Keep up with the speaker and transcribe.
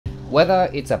Whether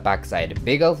it's a backside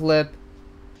bigger flip,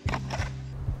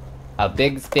 a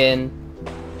big spin,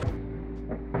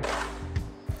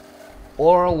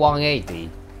 or a 180,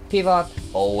 pivot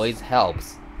always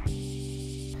helps.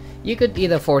 You could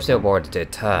either force your board to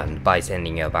turn by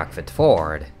sending your back foot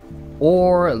forward,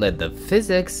 or let the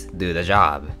physics do the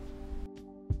job.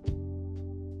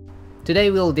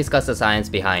 Today we'll discuss the science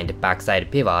behind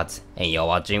backside pivots, and you're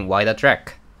watching Why the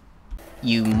Trick.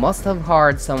 You must have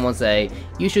heard someone say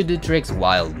you should do tricks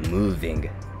while moving.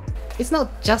 It's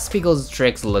not just because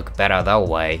tricks look better that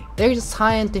way, there's a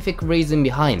scientific reason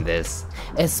behind this,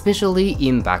 especially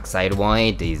in backside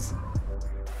 180s.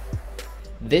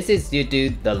 This is due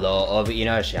to the law of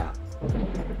inertia.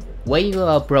 When you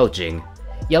are approaching,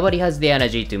 your body has the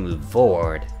energy to move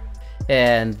forward,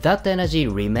 and that energy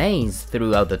remains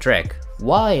throughout the trick,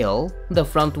 while the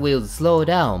front wheels slow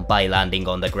down by landing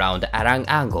on the ground at an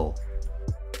angle.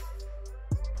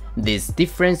 This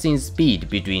difference in speed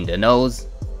between the nose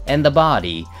and the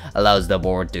body allows the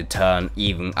board to turn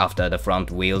even after the front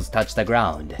wheels touch the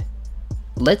ground.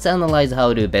 Let's analyze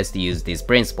how to best use this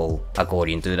principle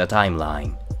according to the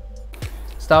timeline.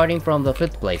 Starting from the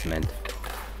foot placement.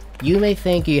 You may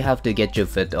think you have to get your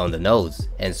foot on the nose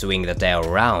and swing the tail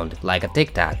around like a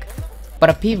tic-tac, but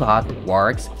a pivot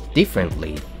works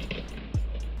differently.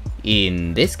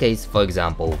 In this case, for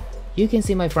example, you can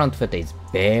see my front foot is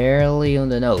barely on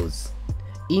the nose.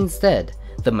 Instead,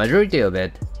 the majority of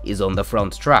it is on the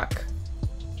front truck.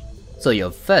 So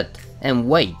your foot and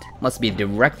weight must be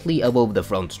directly above the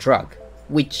front truck,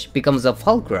 which becomes a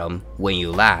fulcrum when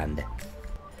you land.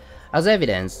 As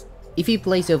evidence, if you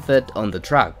place your foot on the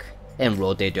truck and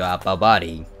rotate your upper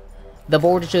body, the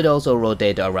board should also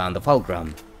rotate around the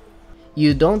fulcrum.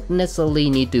 You don't necessarily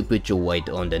need to put your weight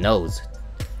on the nose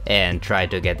and try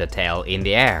to get the tail in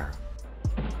the air.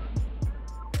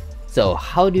 So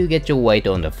how do you get your weight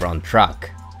on the front truck?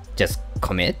 Just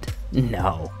commit?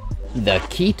 No. The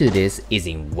key to this is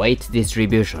in weight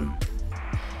distribution.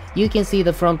 You can see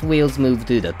the front wheels move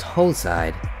to the toe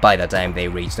side by the time they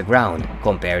reach the ground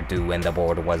compared to when the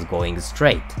board was going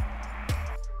straight.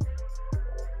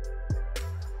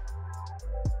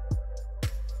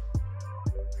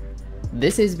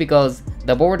 This is because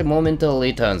the board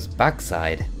momentarily turns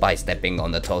backside by stepping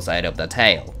on the toe side of the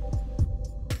tail.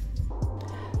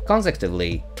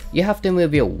 Consecutively, you have to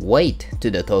move your weight to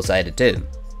the toe side too.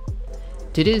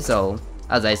 To do so,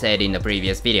 as I said in the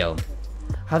previous video,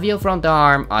 have your front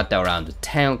arm at around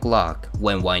 10 o'clock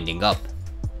when winding up.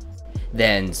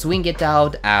 Then swing it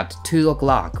out at 2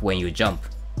 o'clock when you jump,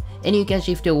 and you can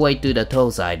shift your weight to the toe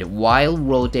side while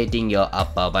rotating your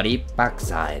upper body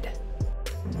backside.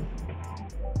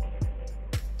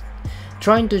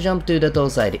 Trying to jump to the toe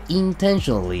side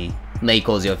intentionally may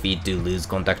cause your feet to lose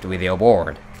contact with your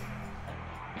board.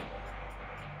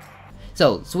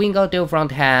 So swing out your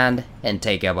front hand and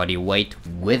take your body weight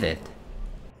with it.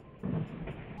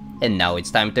 And now it's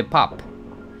time to pop.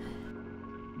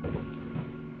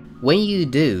 When you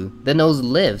do, the nose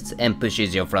lifts and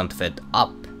pushes your front foot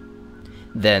up.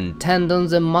 Then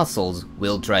tendons and muscles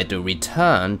will try to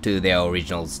return to their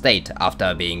original state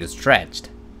after being stretched.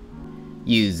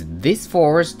 Use this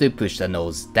force to push the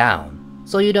nose down,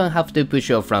 so you don't have to push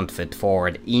your front foot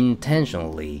forward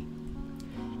intentionally.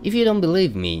 If you don't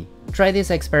believe me, try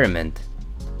this experiment.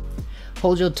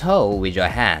 Hold your toe with your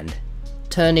hand,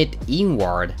 turn it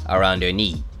inward around your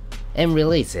knee, and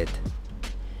release it.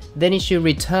 Then it should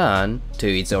return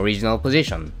to its original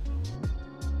position.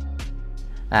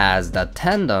 As the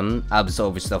tendon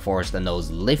absorbs the force the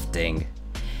nose lifting,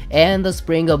 and the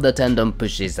spring of the tendon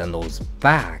pushes the nose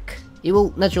back, it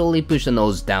will naturally push the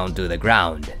nose down to the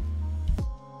ground.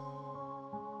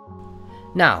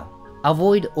 Now,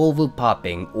 avoid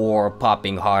over-popping or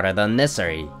popping harder than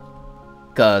necessary,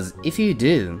 cause if you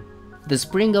do, the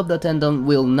spring of the tendon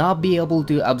will not be able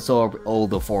to absorb all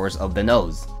the force of the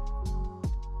nose.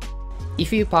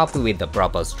 If you pop with the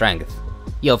proper strength,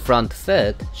 your front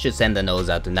foot should send the nose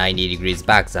at 90 degrees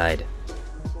backside.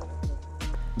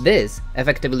 This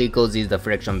effectively causes the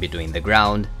friction between the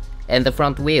ground and the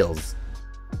front wheels.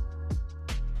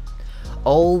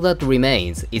 All that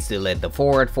remains is to let the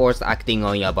forward force acting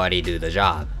on your body do the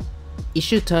job. It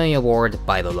should turn your board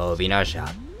by the law of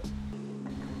inertia.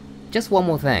 Just one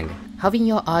more thing, having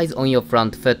your eyes on your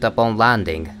front foot upon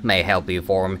landing may help you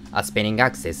form a spinning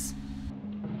axis.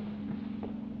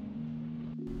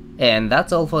 And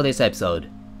that's all for this episode.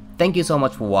 Thank you so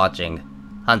much for watching.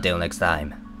 Until next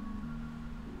time.